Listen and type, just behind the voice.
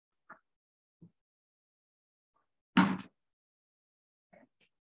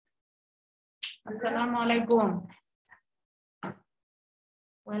Assalamu alaikum.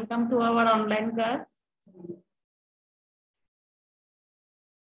 Welcome to our online class.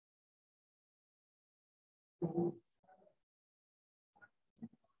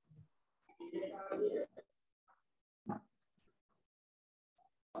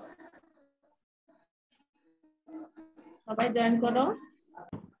 সবাই join করো।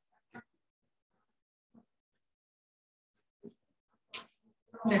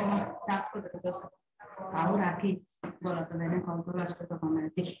 দেখো চার্জ করতে দেখো তাও রাখি বলা তো লাইনে কন্ট্রোল আসবে তখন আর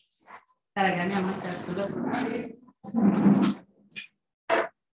কি তার আগে আমি আমার চার্জ করব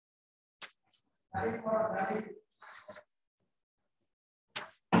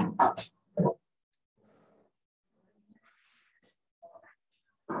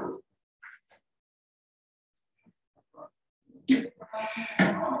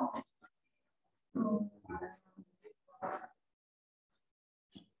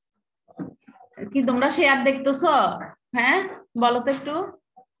কি তোমরা শেয়ার দেখতেছো? হ্যাঁ বলো তো একটু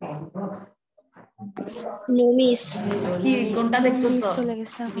নো মিস কি কোনটা দেখতেছো?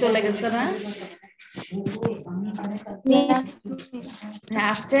 চলে গেছে না? মিস হ্যাঁ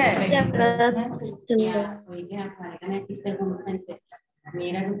আসছে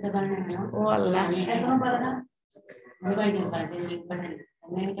মেয়েরা ঢুকতে পারে না কেন? ও আল্লাহ এখনো পারে না কয়জন পারে লিঙ্ক পাঠান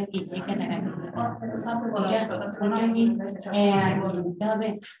এটা কি এটা দেখা দিতে হবে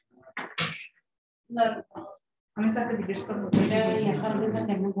আমি স্যারকে জিজ্ঞেস করবো এটা সর্বদা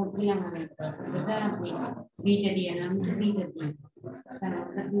কেন করছিলাম আমি এটা আপনি বিটা দিয়ে না আমি বিটা দিই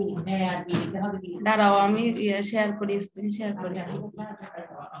দাঁড়াও আমি শেয়ার করি স্ক্রিন শেয়ার করি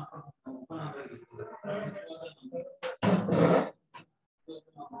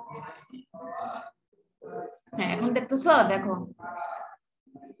হ্যাঁ এখন দেখতেছো দেখো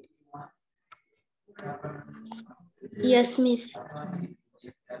ইয়েস মিস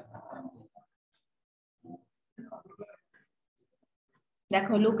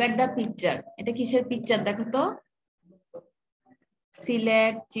দেখো লুক এট দা পিকচার এটা কিসের পিকচার দেখো তো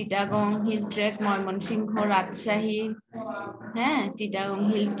সিলেট চিটাগং হিল ট্রেক ময়মনসিংহ রাজশাহী হ্যাঁ চিটাগং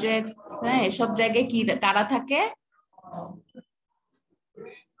হিল ট্রেক হ্যাঁ এসব জায়গায় কি কারা থাকে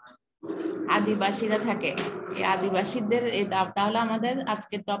আদিবাসীরা থাকে এই আদিবাসীদের তাহলে আমাদের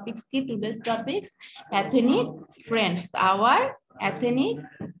আজকের টপিকস কি today's topics ethnic friends hour ethnic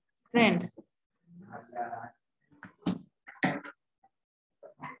friends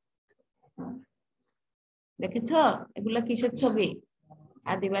দেখেছো এগুলা কিসের ছবি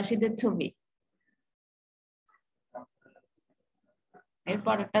আদিবাসীদের ছবি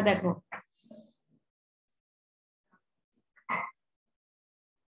এরপরটা দেখো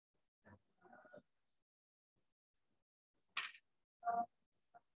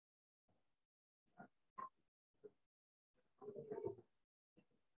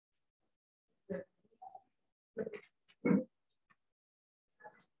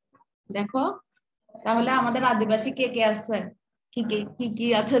দেখো তাহলে আমাদের আদিবাসী কে কে আছে কি কি কি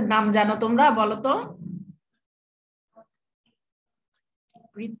আছে নাম জানো তোমরা বলো তো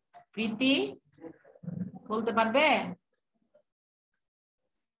প্রীতি বলতে পারবে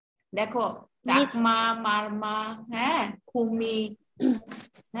দেখো চাকমা মারমা হ্যাঁ খুমি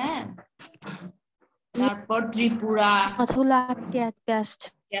হ্যাঁ তারপর ত্রিপুরা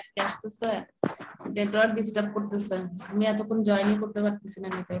আসতেছে নেটওয়ার্ক ডিস্টার্ব করতেছে আমি এতক্ষণ জয়েনই করতে পারতেছি না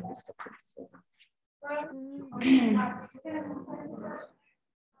নেটওয়ার্ক ডিস্টার্ব করতেছে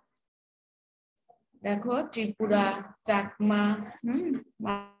দেখো ত্রিপুরা চাকমা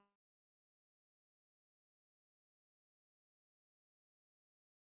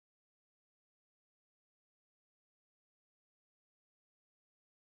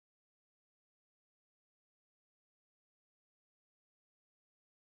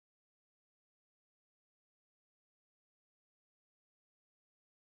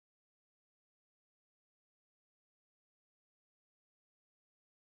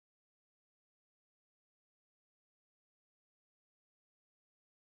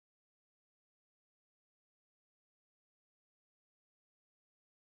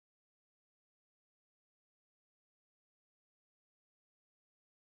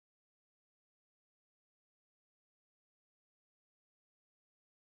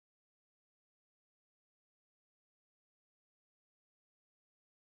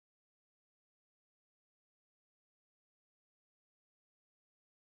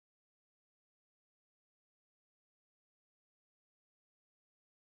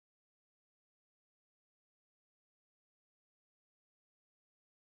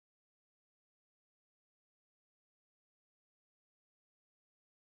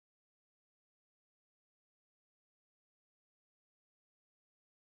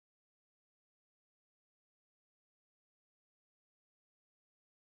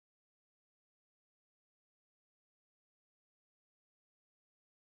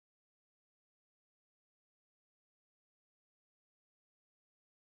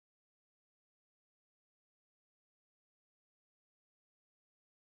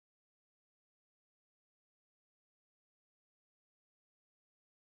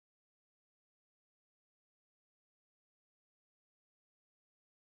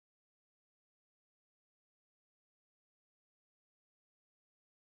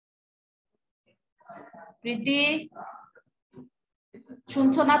প্রীতি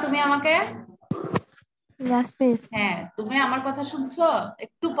শুনছো না তুমি আমাকে? Yes, miss. হ্যাঁ, তুমি আমার কথা শুনছো?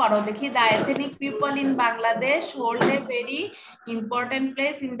 একটু পড়ো দেখি। The ethnic people in Bangladesh hold a very important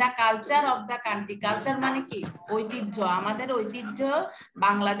place in the culture of the country. Culture মানে কি? ঐতিহ্য। আমাদের ঐতিহ্য,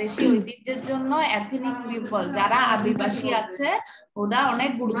 বাংলাদেশী ঐতিহ্যের জন্য ethnic people যারা আদিবাসী আছে ওরা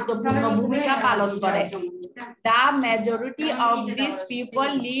অনেক গুরুত্বপূর্ণ ভূমিকা পালন করে। The majority of these people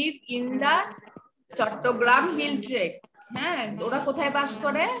live in the Chittagong hill trek. হ্যাঁ, ওরা কোথায় বাস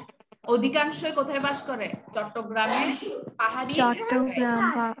করে? অধিকাংশই কোথায় বাস করে? চট্টগ্রামে পাহাড়ি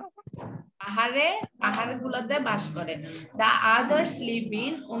পাহাড়গুলোতে বাস করে। দা আদার্স লিভ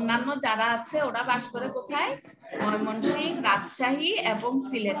ইন, অন্যান্য যারা আছে ওরা বাস করে কোথায়? ময়মনসিংহ, রাজশাহী এবং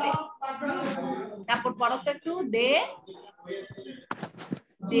সিলেটে। তারপর পড়ো তো একটু।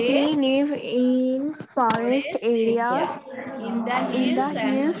 They live in forest areas, in the in the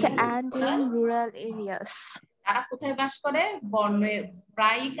hills hills and in rural areas. তারা কোথায় বাস করে? বনের,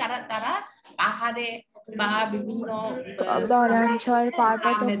 প্রায় তারা পাহাড়ে বা বিভিন্ন বনাঞ্চল,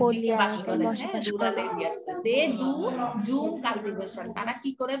 পার্বত্য পল্লী এলাকায় বসবাস করে। দে ডু জুম কাল্টিভেশন, তারা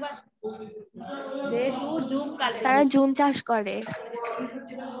কি করে? দে ডু জুম কাল্টিভেশন, তারা জুম চাষ করে।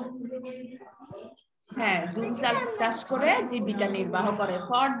 হ্যাঁ, জুম চাষ করে জীবিকা নির্বাহ করে।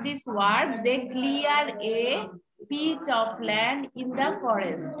 For this work they clear A pitch of land in the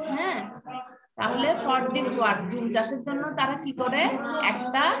forest. হ্যাঁ, তাহলে ফর দিস ওয়ার্ক, জুম চাষের জন্য তারা কি করে?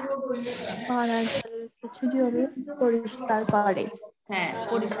 একটা বনাঞ্চলের কিছু জমি পরিষ্কার করে। হ্যাঁ,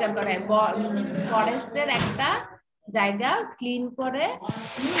 পরিষ্কার করে। ফরেস্টের একটা জায়গা ক্লিন করে,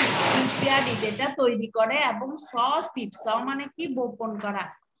 এটা তৈরি করে এবং সিড, মানে কি? বপন করা।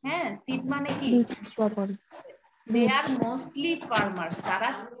 হ্যাঁ, সিড মানে কি? বীজ বপন। দে আর মোস্টলি ফার্মার্স, তারা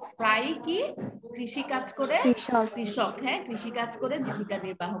প্রায় কি কৃষি কাজ করে? কৃষক। হ্যাঁ, কৃষি কাজ করে জীবিকা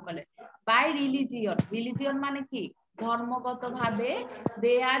নির্বাহ করে। বাই রিলিজিয়ন মানে কি? ধর্মগত ভাবে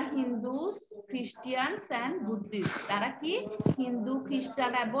দে আর হিন্দুস, খ্রিস্টিয়ানস এন্ড বুদ্ধিস্ট, তারা কি? হিন্দু,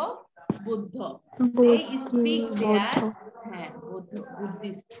 খ্রিস্টান এবং বুদ্ধ। দে স্পিক দেয়ার, হ্যাঁ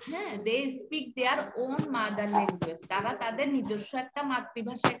বুদ্ধিস্ট, হ্যাঁ, দে speak their own mother language, তারা তাদের নিজস্ব একটা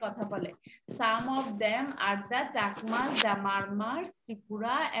মাতৃভাষায় কথা বলে। সাম of them are the চাকমাস, the মারমার্স,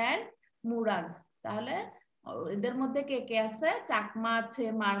 Tripura and মুরাংস। তাহলে এদের মধ্যে কে কে আছে? চাকমা আছে,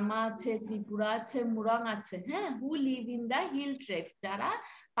 মারমা আছে, ত্রিপুরা আছে, মুরাং আছে। হ্যাঁ, হু লিভ ইন দা হিল ট্রেক্স, যারা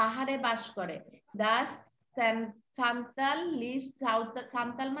পাহাড়ে বাস করে। দা সান্তাল লিভস,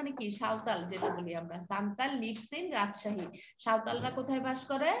 সান্তাল মানে কি? সাঁওতাল যেটা বলি আমরা। সান্তাল লিভস ইন রাজশাহী, সাঁওতালরা কোথায় বাস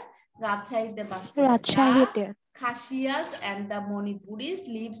করে? রাজশাহীতে বাস করে। রাজশাহীতে। খাসিয়াস and the Manipuris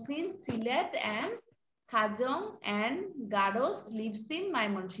lives in Sylhet and Hajong and গারোস lives in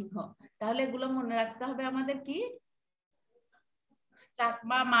Mymensingh. তাহলে এগুলো মনে রাখতে হবে আমাদের। কি?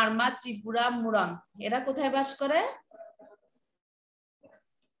 চাকমা, মারমা, ত্রিপুরা, মুরাং, এরা কোথায় বাস করে?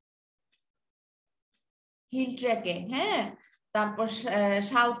 হিল ট্রেকে। হ্যাঁ, তারপর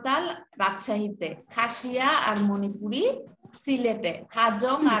সাঁওতাল রাজশাহীতে, খাসিয়া আর মণিপুরি সিলেটে,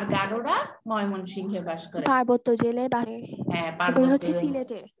 হাজং আর গারোরা ময়মনসিংহে বাস করে। পার্বত্য জেলায় বাসে। হ্যাঁ, পার্বত্য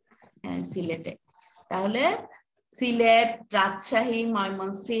সিলেটে। হ্যাঁ, সিলেটে। তাহলে সিলেট, রাজশাহী,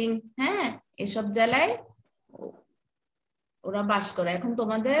 ময়মনসিংহ, হ্যাঁ, এসব জেলায় ওরা বাস করে। এখন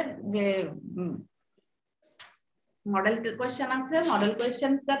তোমাদের যে মডেল কোয়েশ্চেন আছে, মডেল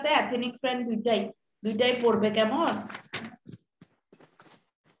কোয়েশ্চেনটাতে এথনিক ফ্রেন্ড দুইটাই পড়বে। কেমন?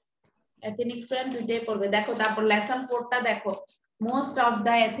 এথনিক ফ্রেন্ড দুইটাই পড়বে। দেখো, তারপর লেসন 4টা দেখো। Most of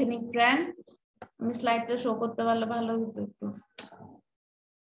the ethnic friend, আমি স্লাইডটা শো করতে পারলে ভালো হতো। একটু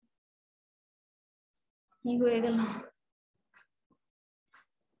কি হয়ে গেল?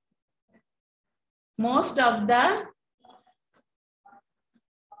 মোস্ট অফ দা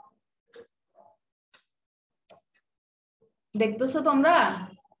দেখতেছো তোমরা?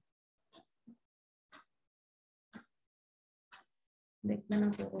 দেখবে না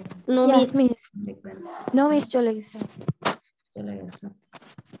তো? দেখবে না? নো মিস, চলে গেছে। চলে গেছে?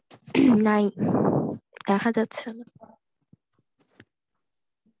 নাই, দেখা যাচ্ছে না।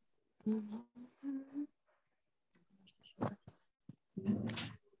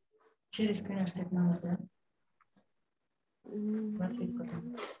 শেয়ার স্ক্রিন আসছে না হতে। ক্লিক করতে।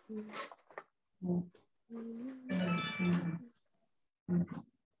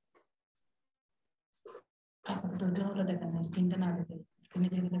 আপাতত ওটা দেখেন না, স্ক্রিনটা না দেখে, স্ক্রিনে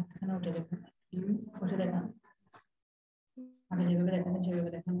যেটা দেখতেছেন ওটা দেখেন। ওটা দেখেন, আগে যেভাবে দেখেন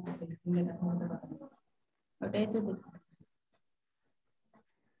সেভাবে দেখেন, স্ক্রিনে দেখেন ওটা দেখেন। ওটাই তো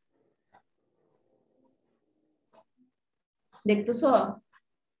দেখতেছো?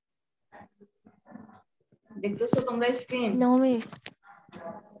 দেখতেছো তোমরা স্ক্রিন? No miss.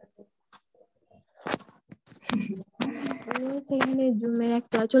 এখানে জুমের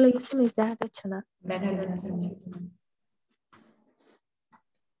একটা চলে গেছে, মিস দেখা যাচ্ছে না। দেখা যাচ্ছে না।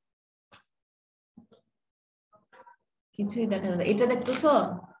 কিছুই দেখা যাচ্ছে। এটা দেখতেছো?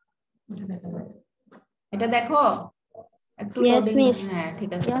 এটা দেখো একটু লোডিং। হ্যাঁ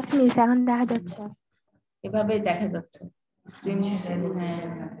ঠিক আছে, মিস এখন দেখা যাচ্ছে। এভাবেই দেখা যাচ্ছে স্ক্রিন। হ্যাঁ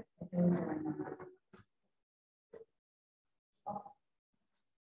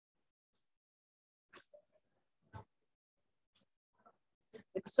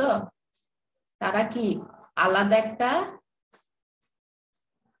দেখছো তারা কি আলাদা একটা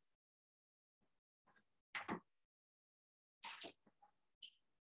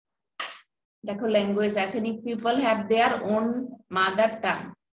দেখো language, ethnic people have their own mother tongue.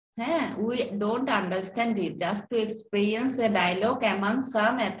 হ্যাঁ, we don't understand it, just to experience a dialogue among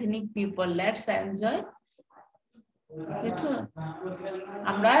some ethnic people. Let's enjoy. দেখছো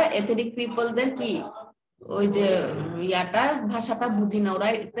আমরা এথনিক পিপলদের কি ওই যে ইয়াটা ভাষাটা বুঝি না, ওরা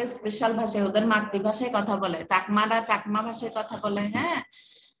একটা স্পেশাল ভাষায় ওদের মাতৃভাষায় কথা বলে। চাকমারা চাকমা ভাষায় কথা বলে। হ্যাঁ,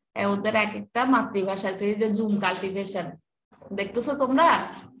 ওদের এক একটা মাতৃভাষা আছে, এই যে জুম কাল্টিভেশন দেখতেছো তোমরা।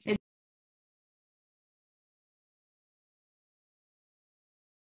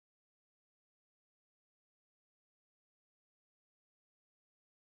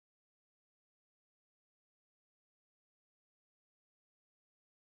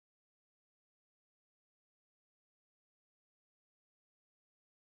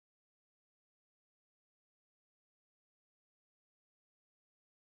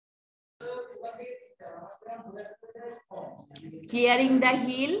 Clearing the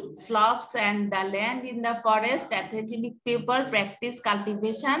hill slopes and the land in the forest, ethnic people practice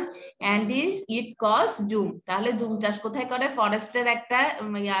cultivation and it cause zoom. তাহলে জুম চাষ কোথায় করে? ফরেস্টের একটা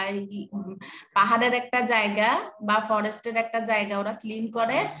পাহাড়ের একটা জায়গা বা ফরেস্টের একটা জায়গা ওরা ক্লিন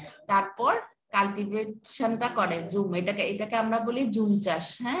করে, তারপর কাল্টিভেশনটা করে জুম। এটাকে আমরা বলি জুম চাষ।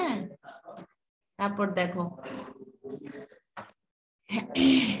 হ্যাঁ, তারপর দেখো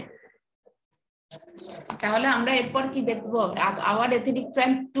তাহলে আমরা এরপর কি দেখবো? আওয়ার এথনিক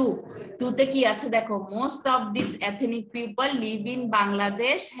ফ্রেন্ড 2 তে কি আছে দেখো। Most of this ethnic people live in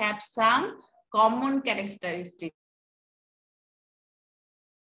Bangladesh have some common characteristic.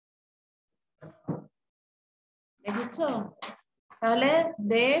 দেখেছো? তাহলে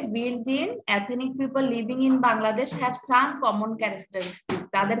দে build in ethnic people living in Bangladesh have some common characteristic.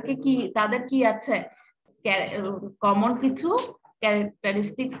 তাদের কি আছে? কমন কিছু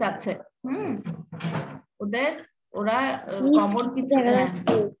ক্যারেক্টারিস্টিক্স আছে। ওরা কমন কিছু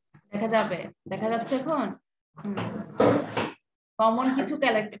দেখা যাচ্ছে এখন। কমন কিছু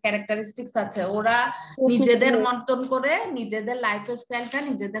ক্যারেক্টারিস্টিক্স আছে। ওরা নিজেদের মতন করে নিজেদের লাইফ স্টাইলটা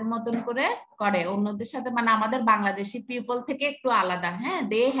নিজেদের মতন করে করে, অন্যদের সাথে মানে আমাদের বাংলাদেশি পিপল থেকে একটু আলাদা। হ্যাঁ,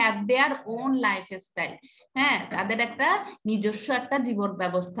 they have their own life style. হ্যাঁ, তাদের একটা নিজস্ব একটা জীবন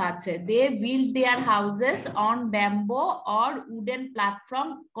ব্যবস্থা আছে। দে build there houses on bamboo or wooden platform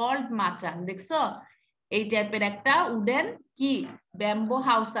called machang. দেখছো এই টাইপের একটা উডেন কি ব্যাম্বো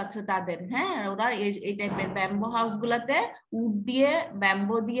হাউস আছে তাদের। হ্যাঁ, ওরা এই টাইপের ব্যাম্বো হাউস গুলাতে উড দিয়ে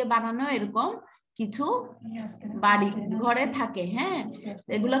ব্যাম্বো দিয়ে বানানো এরকম কিছু বাড়ি ঘরে থাকে। হ্যাঁ,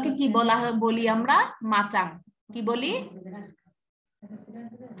 এগুলোকে কি বলি আমরা? মাচাং। কি বলি?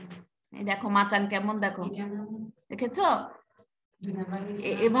 এই দেখো মাচাং কেমন, দেখো দেখেছো?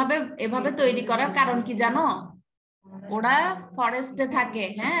 এভাবে তৈরি করার কারণ কি জানো? ওরা ফরেস্টে থাকে।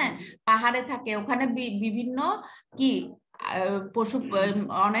 হ্যাঁ, পাহাড়ে থাকে, ওখানে বিভিন্ন কি পশু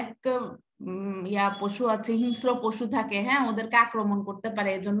অনেক পশু আছে, হিংস্র পশু থাকে। হ্যাঁ, ওদেরকে আক্রমণ করতে পারে,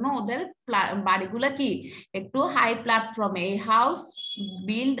 এজন্য ওদের বাড়িগুলো কি একটু হাই প্ল্যাটফর্মে। এই house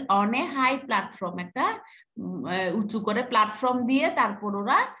build on a high platform, একটা উঁচু করে প্ল্যাটফর্ম দিয়ে তারপর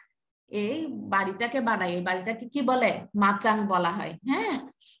ওরা এই বাড়িটাকে বানায়। এই বাড়িটাকে কি বলে? মাচাং বলা হয়। হ্যাঁ,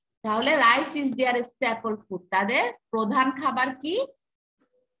 তাহলে rice is there staple food. তাদের প্রধান খাবার কি?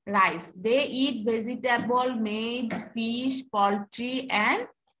 Rice. They it vegetable, maize, fish, poultry and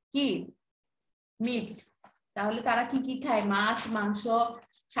কি মিট। তাহলে তারা কি কি খায়? মাছ, মাংস,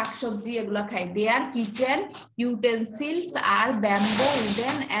 শাকসবজি এগুলো খায়। দেয়ার kitchen utensils R bamboo,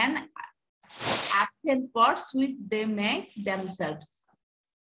 wooden and earthen pots which they make themselves.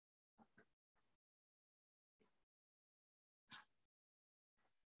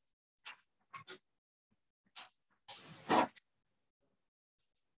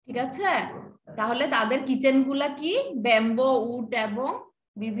 ঠিক আছে? তাহলে তাদের কিচেন গুলা কি ব্যাম্বো, উড এবং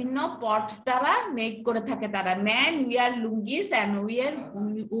বিভিন্ন পটস দ্বারা মেক করে থাকে তারা। Man wear লুঙ্গিস and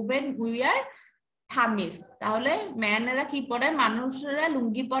women wear থামিস। তাহলে ম্যানেরা কি পরে? মানুষরা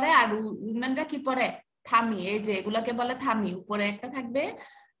লুঙ্গি পরে, আর উমেনরা কি পরে? থামি। এই যে এগুলাকে বলে থামি। উপরে একটা থাকবে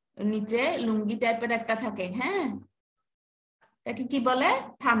নিচে লুঙ্গি টাইপের একটা থাকে, হ্যাঁ, এটাকে কি বলে?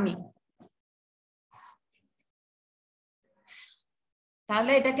 থামি।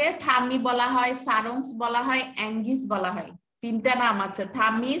 তাহলে এটাকে থামি বলা হয়, সারংস বলা হয়, অ্যাঙ্গিস বলা হয়। তিনটা নাম আছে,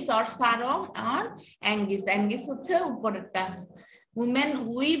 থামিস অর সারং আর অ্যাঙ্গিস। অ্যাঙ্গিস হচ্ছে উপরেরটা। Women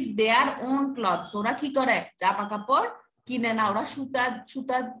we've their own clothes, ওরা কি করে? জামা কাপড় কিনে না, ওরা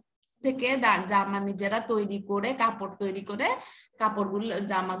সুতা থেকে জামা নিজেরা তৈরি করে, কাপড় তৈরি করে কাপড়গুলো,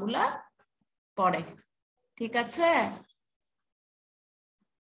 জামাগুলা পরে। ঠিক আছে?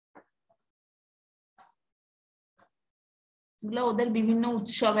 এগুলো ওদের বিভিন্ন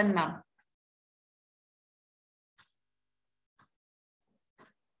উৎসবের নাম।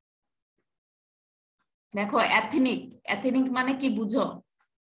 দেখো এথনিক, এথনিক মানে কি বুঝো?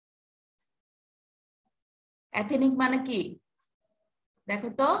 এথনিক মানে কি দেখো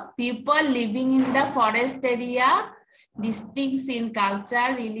তো, people living in the forest area, ডিস্টিংস in culture,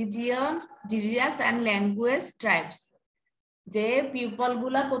 religions, জিরিয়াস and language, tribes. যে পিপল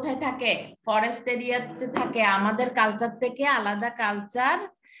গুলা কোথায় থাকে? ফরেস্ট এরিয়াতে থাকে। আমাদের কালচার থেকে আলাদা কালচার,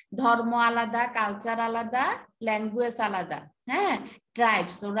 ধর্ম আলাদা, কালচার আলাদা, ল্যাঙ্গুয়েজ আলাদা, হ্যাঁ।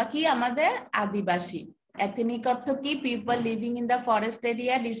 ট্রাইবস, ওরা কি? আমাদের আদিবাসী। এথনিক অর্থ কি? People living in the forest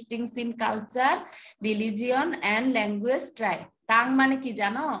area, ডিস্টিংস in culture, religion and language, tribe. Tongue মানে কি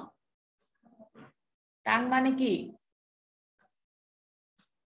জানো? টাং মানে কি?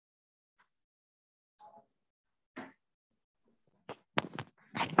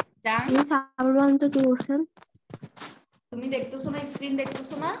 টাং, তুমি দেখতেছো না? স্ক্রিন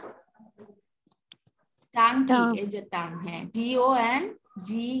দেখতেছো না? টাং কি? এই যে টাং, হ্যাঁ,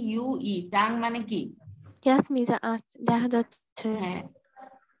 TONGUE। টাং মানে কি? দেখা যাচ্ছে। হ্যাঁ,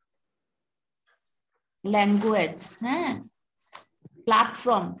 ল্যাঙ্গুয়েজ, হ্যাঁ।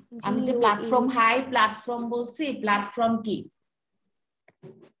 প্ল্যাটফর্ম, আমি যে প্ল্যাটফর্ম, হাই প্ল্যাটফর্ম বলছি, প্ল্যাটফর্ম কি?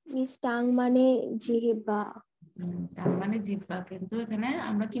 মিস টাং মানে জিহ্বা। টাং মানে জিহ্বা, কিন্তু এখানে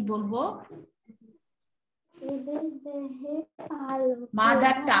আমরা কি বলবো?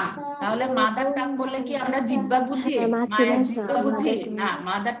 Mother tongue. তাহলে মাদার টাং বললে কি আমরা জিহ্বা বুঝি? মায়ের জিহ্বা বুঝি না।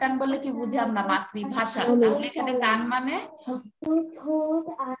 মাদার টাং বললে কি বুঝি আমরা? মাতৃভাষা। তাহলে এখানে টাং মানে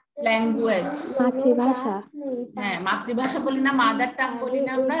ল্যাঙ্গুয়েজ, মাতৃভাষা। হ্যাঁ, মাতৃভাষা বলি না, মাদার টাং বলি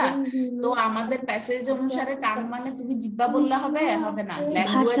না আমরা। তো আমাদের প্যাসেজ অনুসারে টাং মানে তুমি জিহ্বা বললে হবে? হবে না,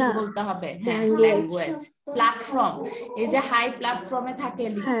 ল্যাঙ্গুয়েজ বলতে হবে। হ্যাঁ, ল্যাঙ্গুয়েজ। প্ল্যাটফর্ম, এই যে হাই প্ল্যাটফর্মে থাকে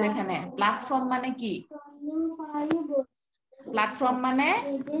লিখছে এখানে। প্ল্যাটফর্ম মানে কি? প্ল্যাটফর্ম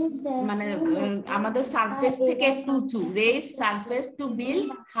মানে আমাদের সারফেস থেকে একটু উঁচু, raise surface to build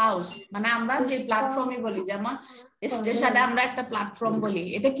house. মানে আমরা যে প্ল্যাটফর্মে বলি, যেমন স্টেশনে আমরা একটা প্ল্যাটফর্ম বলি,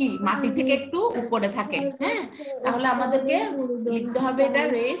 এটা কি? মাটি থেকে একটু উপরে থাকে, হ্যাঁ। তাহলে আমাদেরকে লিখতে হবে এটা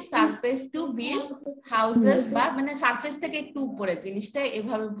raise surface to build houses, বা মানে সারফেস থেকে একটু উপরে, জিনিসটা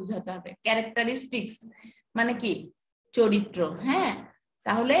এভাবে বোঝাতে হবে। ক্যারেক্টারিস্টিক্স মানে কি? চরিত্র, হ্যাঁ।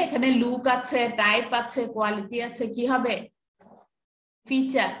 তাহলে এখানে লুক আছে, টাইপ আছে, কোয়ালিটি আছে, কি হবে?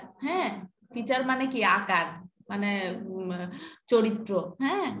 ফিচার, হ্যাঁ। ফিচার মানে কি? আকার, মানে চরিত্র,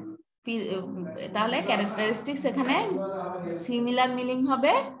 হ্যাঁ। তাহলে ক্যারেক্টারিস্টিক্স এখানে সিমিলার মিনিং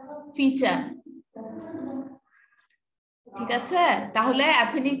হবে ফিচার। ঠিক আছে? তাহলে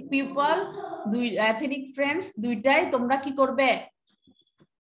এথনিক পিপল, এথনিক ফ্রেন্ডস, দুইটাই তোমরা কি করবে?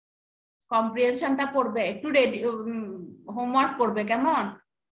 কম্প্রিহেনশনটা পড়বে, একটু রেডি হোমওয়ার্ক করবে, কেমন?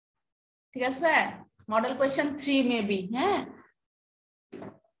 ঠিক আছে? মডেল কোয়েশ্চেন 3 মেবি, হ্যাঁ।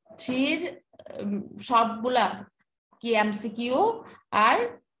 3 সবগুলা কি এমসিকিউ আর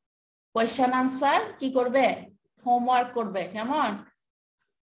কোয়েশ্চেন আনসার কি করবে? হোমওয়ার্ক করবে, কেমন?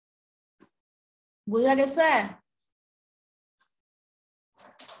 বুঝা গেছে?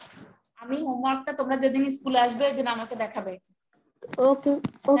 আমি হোমওয়ার্কটা তোমরা যেদিন স্কুলে আসবে ওই দিন আমাকে দেখাবে। ওকে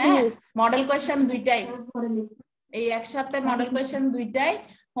ওকে মিস। মডেল কোয়েশ্চেন দুইটাই, এই এক সপ্তাহে মডেল কোয়েশ্চেন দুইটাই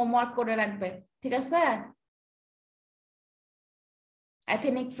হোমওয়ার্ক করে রাখবে, ঠিক আছে?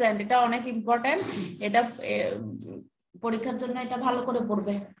 এথনিক ফ্রেন্ড, এটা অনেক ইম্পর্টেন্ট। এটা পরীক্ষার জন্য এটা ভালো করে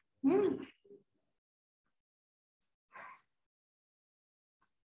পড়বে।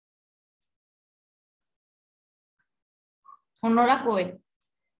 অন্যরা কই?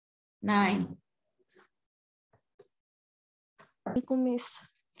 নাই। মিস।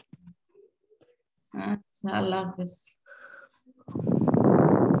 আচ্ছা, আল্লাহ হাফেজ।